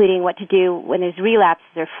journey, including what to do when there's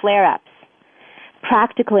relapses or flare-ups.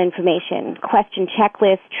 Practical information, question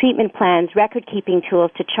checklists, treatment plans, record-keeping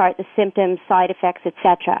tools to chart the symptoms, side effects,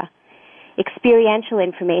 etc. Experiential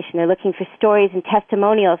information, they're looking for stories and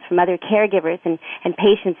testimonials from other caregivers and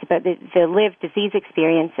patients about the lived disease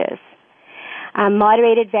experiences.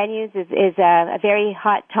 Moderated venues is a very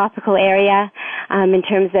hot topical area in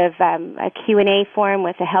terms of a Q&A forum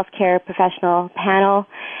with a healthcare professional panel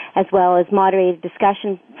as well as moderated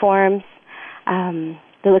discussion forums.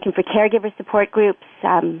 They're looking for caregiver support groups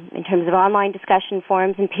in terms of online discussion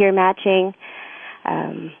forums and peer matching,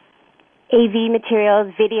 AV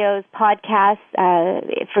materials, videos, podcasts.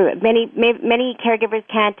 For many caregivers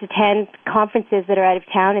can't attend conferences that are out of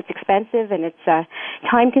town. It's expensive and it's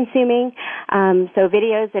time-consuming. So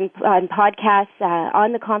videos and podcasts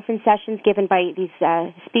on the conference sessions given by these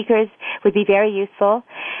speakers would be very useful,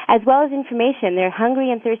 as well as information. They're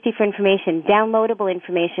hungry and thirsty for information, downloadable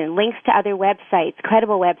information, links to other websites,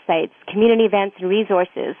 credible websites, community events and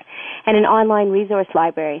resources, and an online resource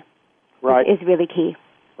library. Right. Is really key.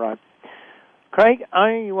 Right. Craig,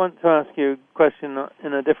 I want to ask you a question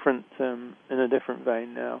in a different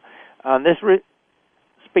vein now. This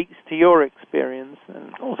speaks to your experience,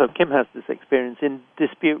 and also Kim has this experience in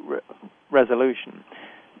dispute resolution.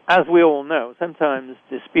 As we all know, sometimes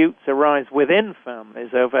disputes arise within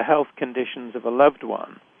families over health conditions of a loved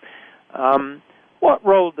one. What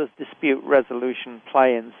role does dispute resolution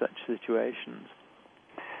play in such situations?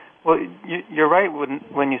 Well, you're right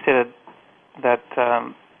when you say that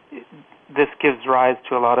this gives rise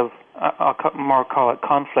to a lot of, I'll more call it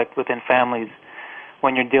conflict within families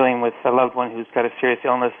when you're dealing with a loved one who's got a serious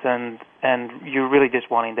illness and you're really just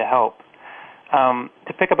wanting to help.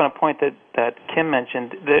 To pick up on a point that Kim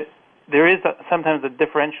mentioned, that there is sometimes a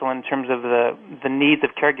differential in terms of the needs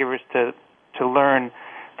of caregivers to learn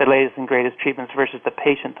the latest and greatest treatments versus the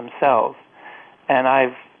patient themselves. And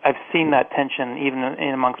I've seen that tension even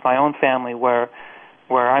in amongst my own family where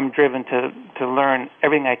I'm driven to learn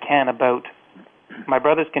everything I can about my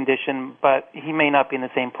brother's condition, but he may not be in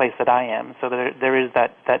the same place that I am. So there is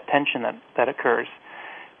that tension that occurs.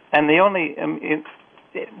 And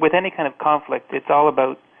with any kind of conflict, it's all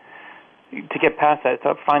about, to get past that, it's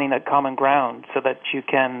about finding that common ground so that you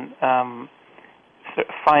can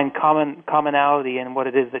find commonality in what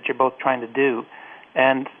it is that you're both trying to do.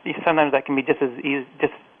 And sometimes that can be just as easy,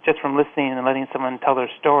 just from listening and letting someone tell their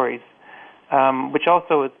stories. Which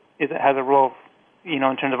also has a role, in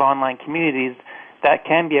terms of online communities, that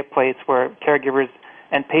can be a place where caregivers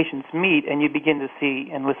and patients meet, and you begin to see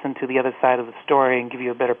and listen to the other side of the story and give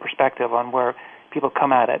you a better perspective on where people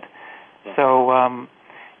come at it. Yeah. So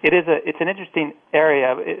it's an interesting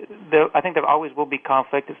area. I think there always will be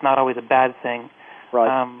conflict. It's not always a bad thing.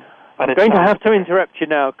 Right. But I'm going to have to interrupt you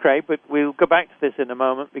now, Craig, but we'll go back to this in a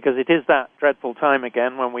moment because it is that dreadful time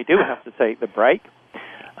again when we do have to take the break.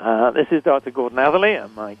 This is Dr. Gordon Atherley,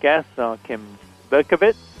 and my guests are Kim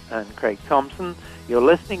Bercovitz and Craig Thompson. You're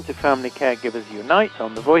listening to Family Caregivers Unite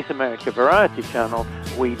on the Voice America Variety Channel.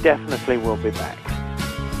 We definitely will be back.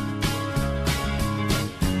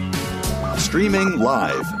 Streaming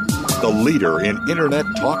live, the leader in Internet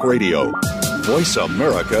Talk Radio,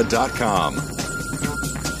 voiceamerica.com.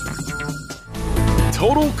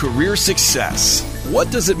 Total career success. What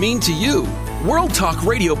does it mean to you? World Talk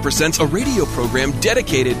Radio presents a radio program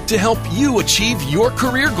dedicated to help you achieve your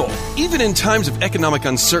career goal. Even in times of economic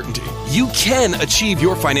uncertainty, you can achieve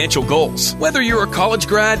your financial goals. Whether you're a college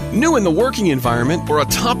grad, new in the working environment, or a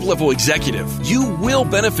top-level executive, you will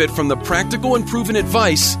benefit from the practical and proven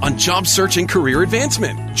advice on job search and career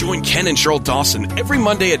advancement. Join Ken and Cheryl Dawson every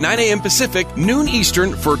Monday at 9 a.m. Pacific, noon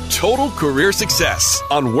Eastern for Total Career Success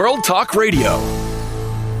on World Talk Radio.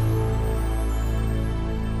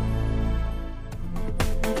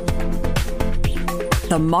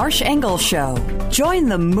 The Marsh Engel Show. Join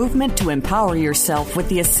the movement to empower yourself with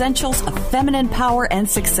the essentials of feminine power and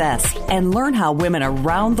success, and learn how women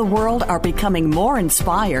around the world are becoming more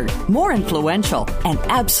inspired, more influential, and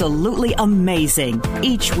absolutely amazing.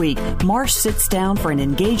 Each week, Marsh sits down for an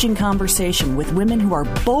engaging conversation with women who are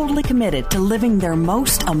boldly committed to living their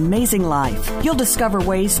most amazing life. You'll discover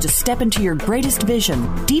ways to step into your greatest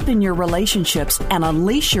vision, deepen your relationships, and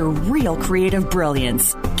unleash your real creative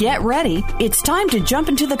brilliance. Get ready. It's time to jump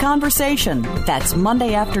into the conversation. That's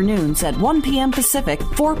Monday afternoons at 1 p.m. Pacific,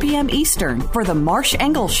 4 p.m. Eastern for The Marsh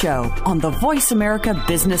Engel Show on the Voice America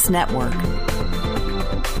Business Network.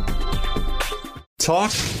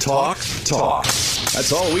 Talk, talk, talk.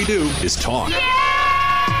 That's all we do is talk.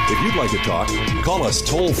 If you'd like to talk, call us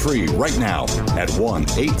toll-free right now at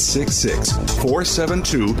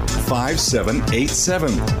 1-866-472-5787.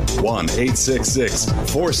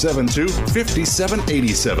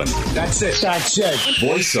 1-866-472-5787. That's it.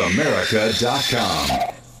 VoiceAmerica.com.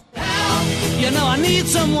 I need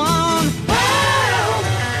someone.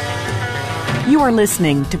 You are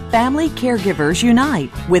listening to Family Caregivers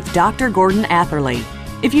Unite with Dr. Gordon Atherley.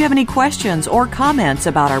 If you have any questions or comments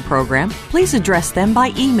about our program, please address them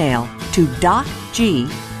by email to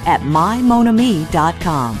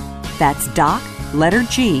docg@mymonami.com. That's doc, letter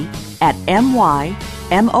G, at mymonami.com.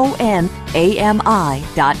 MONAMI.com.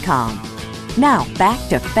 Now, back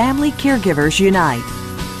to Family Caregivers Unite.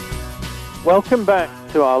 Welcome back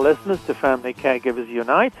to our listeners to Family Caregivers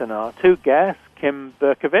Unite and our two guests, Kim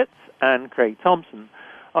Bercovitz and Craig Thompson.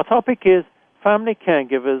 Our topic is family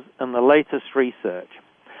caregivers and the latest research.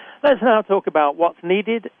 Let's now talk about what's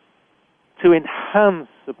needed to enhance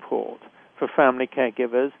support for family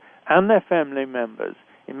caregivers and their family members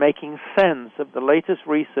in making sense of the latest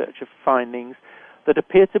research of findings that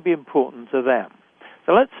appear to be important to them.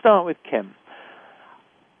 So let's start with Kim.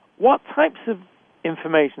 What types of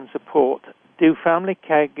information support do family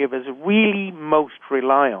caregivers really most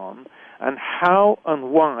rely on, and how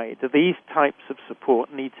and why do these types of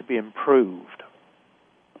support need to be improved?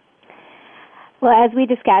 Well, as we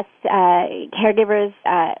discussed, caregivers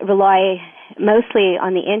rely mostly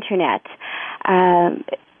on the Internet.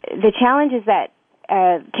 The challenge is that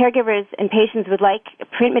caregivers and patients would like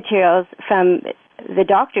print materials from the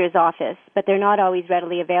doctor's office, but they're not always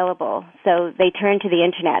readily available, so they turn to the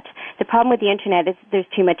Internet. The problem with the Internet is there's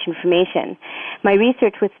too much information. My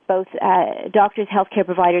research with both doctors, healthcare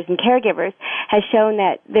providers, and caregivers has shown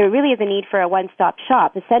that there really is a need for a one-stop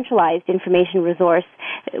shop, a centralized information resource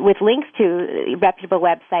with links to reputable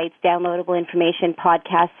websites, downloadable information,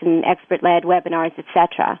 podcasts, and expert-led webinars,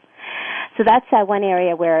 etc. So that's one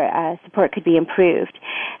area where support could be improved.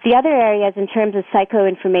 The other areas in terms of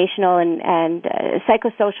psycho-informational and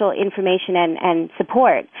psychosocial information and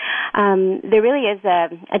support, there really is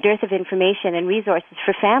a dearth of information and resources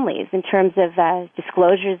for families in terms of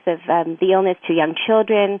disclosures of the illness to young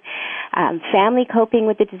children, family coping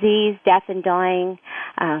with the disease, death and dying,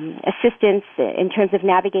 assistance in terms of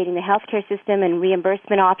navigating the healthcare system and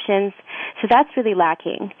reimbursement options. So that's really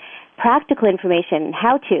lacking. Practical information,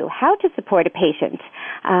 how to support a patient,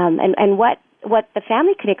 and what the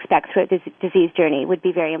family can expect throughout this disease journey would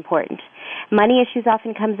be very important. Money issues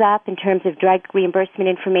often comes up in terms of drug reimbursement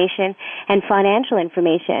information and financial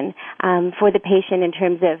information for the patient in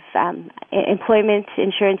terms of employment,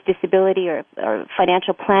 insurance, disability, or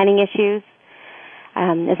financial planning issues.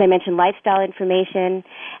 As I mentioned, lifestyle information,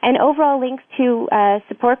 and overall links to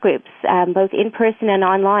support groups, both in person and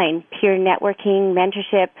online, peer networking,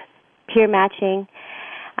 mentorship, peer matching.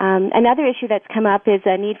 Another issue that's come up is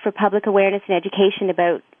a need for public awareness and education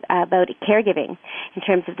about caregiving in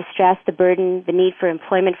terms of the stress, the burden, the need for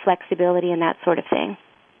employment flexibility, and that sort of thing.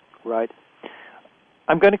 Right.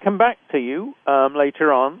 I'm going to come back to you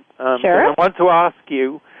later on. Sure. I want to ask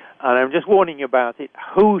you, and I'm just warning you about it,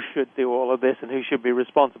 who should do all of this and who should be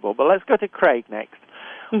responsible. But let's go to Craig next.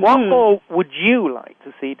 Mm-hmm. What more would you like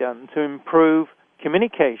to see done to improve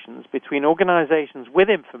communications between organizations with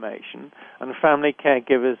information and family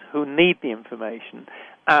caregivers who need the information,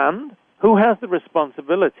 and who has the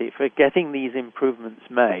responsibility for getting these improvements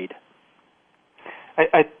made?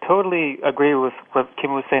 I totally agree with what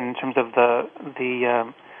Kim was saying in terms of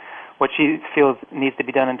the what she feels needs to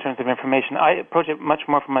be done in terms of information. I approach it much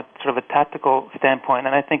more from a sort of a tactical standpoint,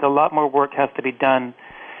 and I think a lot more work has to be done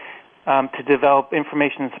to develop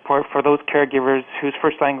information and support for those caregivers whose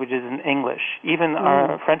first language is in English. Even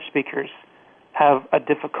our French speakers have a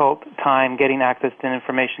difficult time getting access to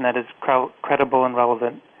information that is credible and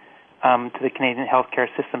relevant to the Canadian healthcare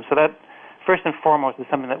system. So that, first and foremost, is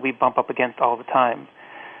something that we bump up against all the time.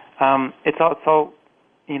 It's also,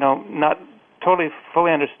 not totally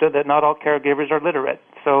fully understood that not all caregivers are literate.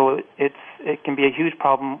 So it can be a huge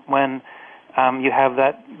problem when you have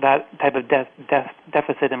that type of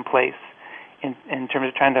deficit in place in terms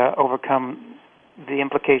of trying to overcome the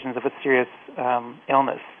implications of a serious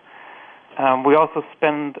illness. We also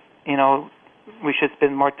we should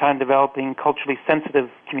spend more time developing culturally sensitive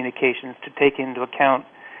communications to take into account,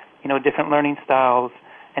 different learning styles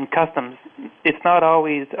and customs. It's not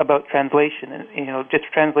always about translation. Just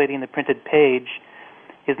translating the printed page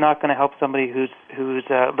is not going to help somebody whose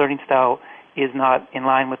learning style is not in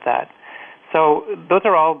line with that. So those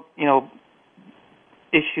are all,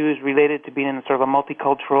 issues related to being in sort of a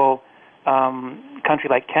multicultural country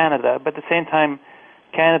like Canada. But at the same time,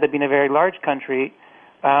 Canada being a very large country,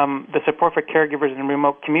 the support for caregivers in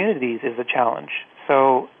remote communities is a challenge.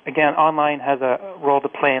 So again, online has a role to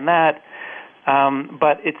play in that,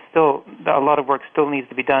 but it's still, a lot of work still needs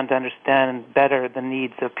to be done to understand better the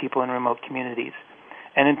needs of people in remote communities.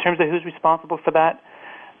 And in terms of who's responsible for that,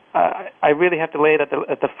 I really have to lay it at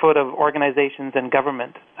the foot of organizations and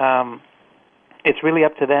government. It's really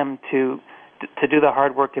up to them to do the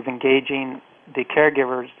hard work of engaging the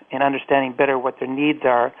caregivers in understanding better what their needs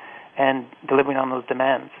are and delivering on those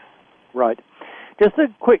demands. Right. Just a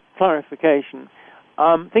quick clarification.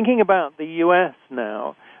 Thinking about the U.S.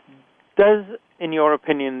 now, in your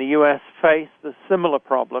opinion, the U.S. face the similar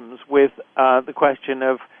problems with the question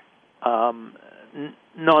of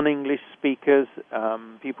non-English speakers,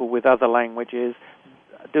 people with other languages?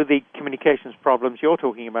 Do the communications problems you're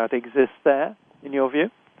talking about exist there, in your view?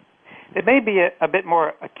 It may be a bit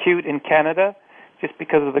more acute in Canada, just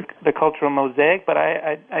because of the cultural mosaic, but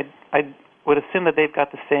I would assume that they've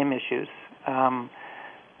got the same issues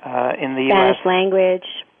in the U.S. Spanish language.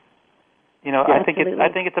 You know, Yeah, I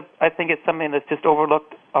think it's something that's just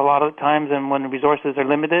overlooked a lot of times, and when resources are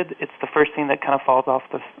limited, it's the first thing that kind of falls off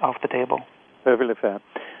the table. Perfectly fair.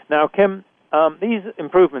 Now, Kim, these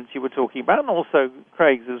improvements you were talking about, and also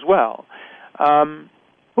Craig's as well,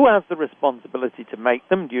 who has the responsibility to make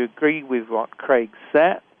them? Do you agree with what Craig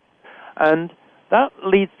said? And that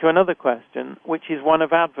leads to another question, which is one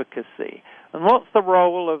of advocacy. And what's the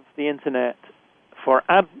role of the Internet for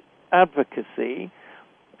advocacy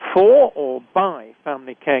for or by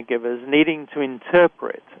family caregivers needing to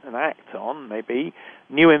interpret and act on, maybe,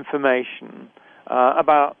 new information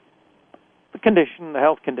about the condition, the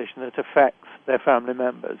health condition that affects their family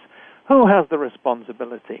members? Who has the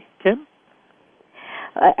responsibility? Kim?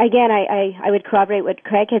 Again, I would corroborate what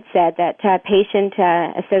Craig had said, that patient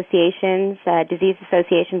associations, disease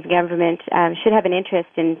associations, government should have an interest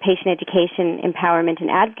in patient education, empowerment, and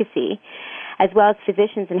advocacy, as well as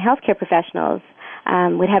physicians and healthcare professionals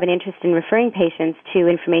would have an interest in referring patients to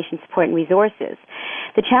information, support, and resources.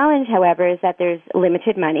 The challenge, however, is that there's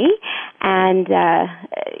limited money, and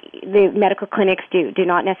the medical clinics do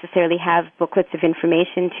not necessarily have booklets of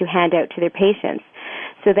information to hand out to their patients.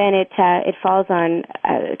 So then it falls on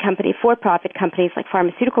for-profit companies like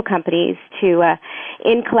pharmaceutical companies to,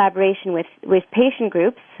 in collaboration with patient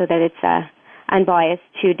groups, so that it's unbiased,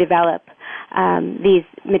 to develop these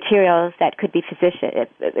materials that could be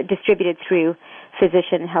distributed through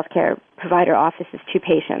physician and healthcare provider offices to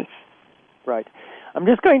patients. Right. I'm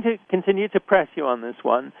just going to continue to press you on this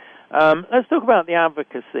one. Let's talk about the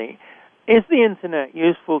advocacy. Is the Internet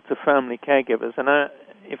useful to family caregivers? And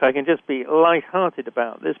if I can just be light-hearted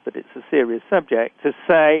about this, but it's a serious subject, to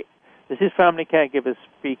say, this is family caregivers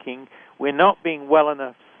speaking, we're not being well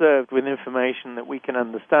enough served with information that we can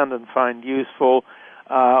understand and find useful.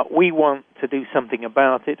 We want to do something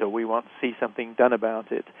about it, or we want to see something done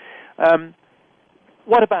about it.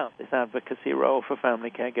 What about this advocacy role for family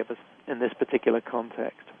caregivers in this particular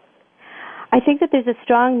context? I think that there's a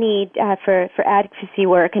strong need for advocacy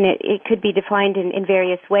work, and it could be defined in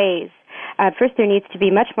various ways. First, there needs to be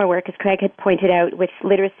much more work, as Craig had pointed out, with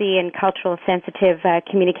literacy and cultural sensitive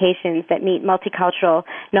communications that meet multicultural,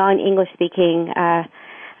 non-English speaking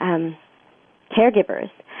caregivers.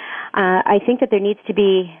 I think that there needs to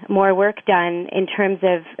be more work done in terms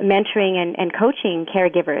of mentoring and coaching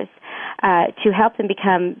caregivers to help them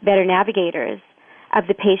become better navigators of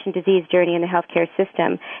the patient disease journey in the healthcare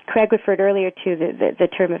system. Craig referred earlier to the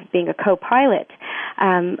term of being a co-pilot.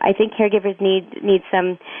 I think caregivers need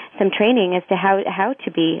some training as to how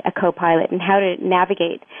to be a co-pilot and how to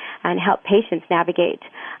navigate and help patients navigate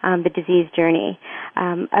the disease journey.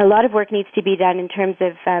 A lot of work needs to be done in terms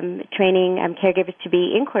of training caregivers to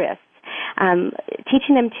be inquirists,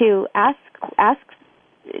 teaching them to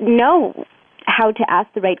know how to ask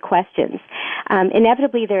the right questions.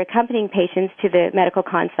 Inevitably, they're accompanying patients to the medical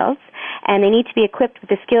consults, and they need to be equipped with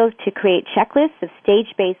the skills to create checklists of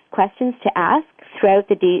stage-based questions to ask throughout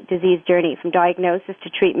the disease journey, from diagnosis to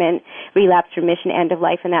treatment, relapse, remission, end of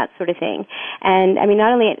life, and that sort of thing. And, I mean,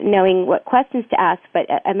 not only knowing what questions to ask, but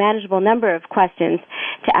a manageable number of questions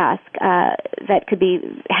to ask that could be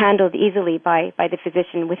handled easily by the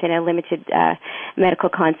physician within a limited medical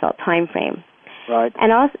consult time frame. Right.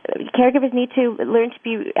 And also, caregivers need to learn to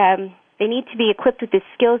be, they need to be equipped with the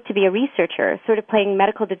skills to be a researcher, sort of playing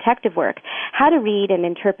medical detective work, how to read and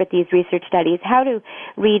interpret these research studies, how to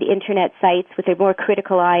read Internet sites with a more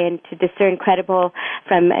critical eye and to discern credible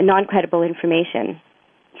from non-credible information.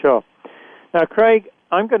 Sure. Now, Craig,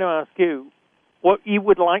 I'm going to ask you what you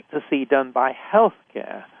would like to see done by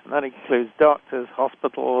healthcare, and that includes doctors,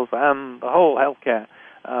 hospitals, and the whole healthcare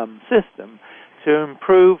system, to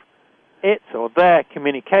improve its or their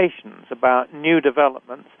communications about new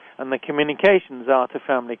developments, and the communications are to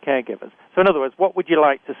family caregivers. So in other words, what would you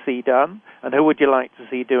like to see done, and who would you like to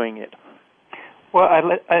see doing it? Well,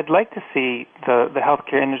 I'd like to see the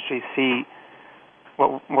healthcare industry see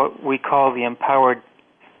what we call the empowered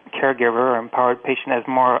caregiver or empowered patient as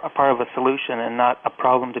more a part of a solution and not a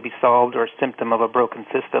problem to be solved or a symptom of a broken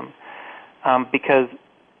system. Because,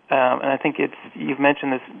 and I think you've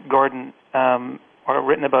mentioned this, Gordon, or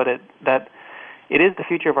written about it, that it is the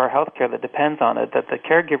future of our healthcare that depends on it, that the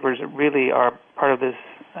caregivers really are part of this,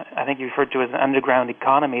 I think you referred to as an underground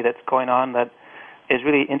economy that's going on, that is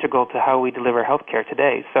really integral to how we deliver healthcare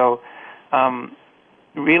today. So,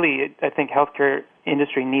 really, I think healthcare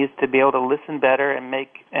industry needs to be able to listen better and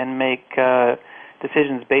make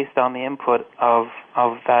decisions based on the input of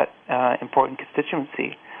that important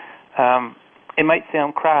constituency. It might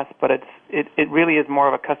sound crass, but it really is more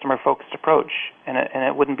of a customer-focused approach, and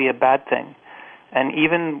it wouldn't be a bad thing. And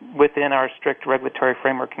even within our strict regulatory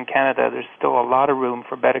framework in Canada, there's still a lot of room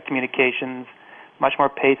for better communications, much more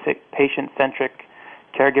patient-centric,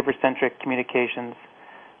 caregiver-centric communications,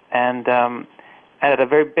 and at a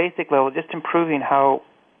very basic level, just improving how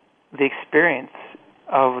the experience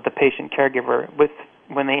of the patient caregiver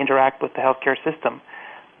when they interact with the healthcare system.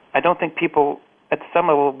 I don't think people at some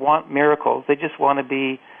level want miracles. They just want to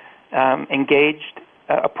be engaged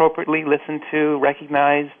appropriately, listened to,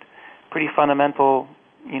 recognized, pretty fundamental,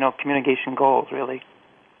 communication goals, really.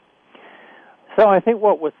 So I think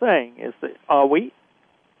what we're saying is that are we?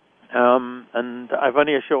 And I've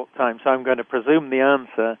only a short time, so I'm going to presume the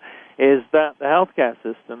answer is that the healthcare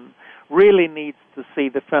system really needs to see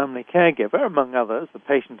the family caregiver, among others, the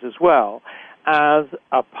patient as well, as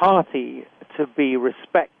a party to be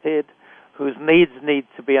respected, whose needs need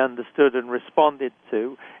to be understood and responded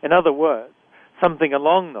to. In other words, something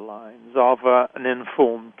along the lines of an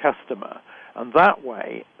informed customer. And that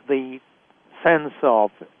way, the sense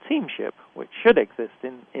of teamship, which should exist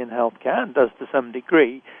in healthcare and does to some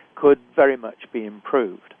degree, could very much be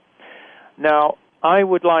improved. Now, I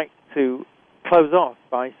would like to close off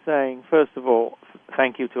by saying, first of all,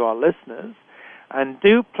 thank you to our listeners, and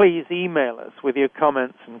do please email us with your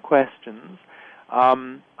comments and questions.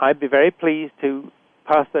 I'd be very pleased to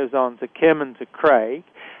pass those on to Kim and to Craig,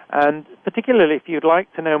 and particularly if you'd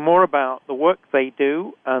like to know more about the work they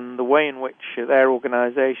do and the way in which their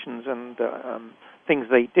organizations and things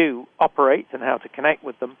they do operate and how to connect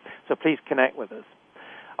with them, so please connect with us.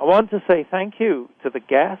 I want to say thank you to the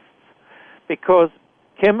guests, because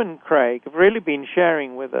Kim and Craig have really been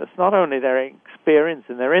sharing with us not only their experience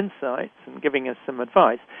and their insights and giving us some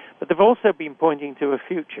advice, but they've also been pointing to a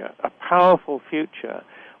future, a powerful future,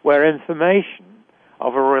 where information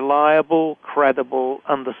of a reliable, credible,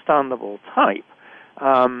 understandable type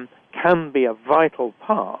can be a vital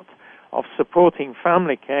part of supporting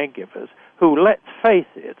family caregivers who, let's face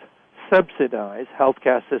it, subsidize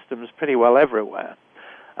healthcare systems pretty well everywhere.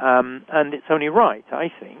 And it's only right,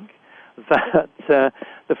 I think, that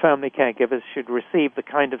the family caregivers should receive the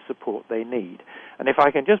kind of support they need. And if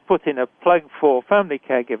I can just put in a plug for Family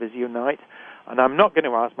Caregivers Unite, and I'm not going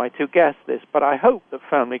to ask my two guests this, but I hope that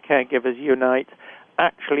Family Caregivers Unite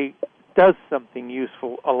actually does something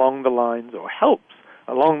useful along the lines, or helps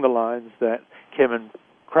along the lines that Kim and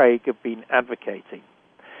Craig have been advocating.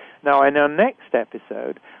 Now, in our next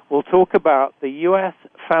episode, we'll talk about the U.S.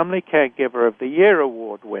 Family Caregiver of the Year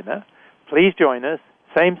Award winner. Please join us,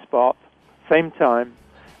 same spot, same time,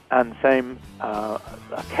 and same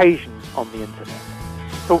occasion on the Internet.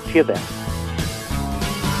 Talk to you then.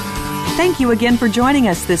 Thank you again for joining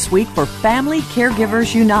us this week for Family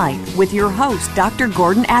Caregivers Unite with your host, Dr.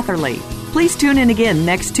 Gordon Atherley. Please tune in again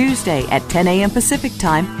next Tuesday at 10 a.m. Pacific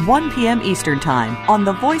Time, 1 p.m. Eastern Time on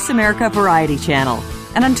the Voice America Variety Channel.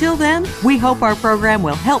 And until then, we hope our program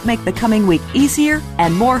will help make the coming week easier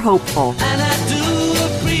and more hopeful. And I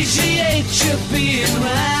do appreciate you being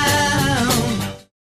right.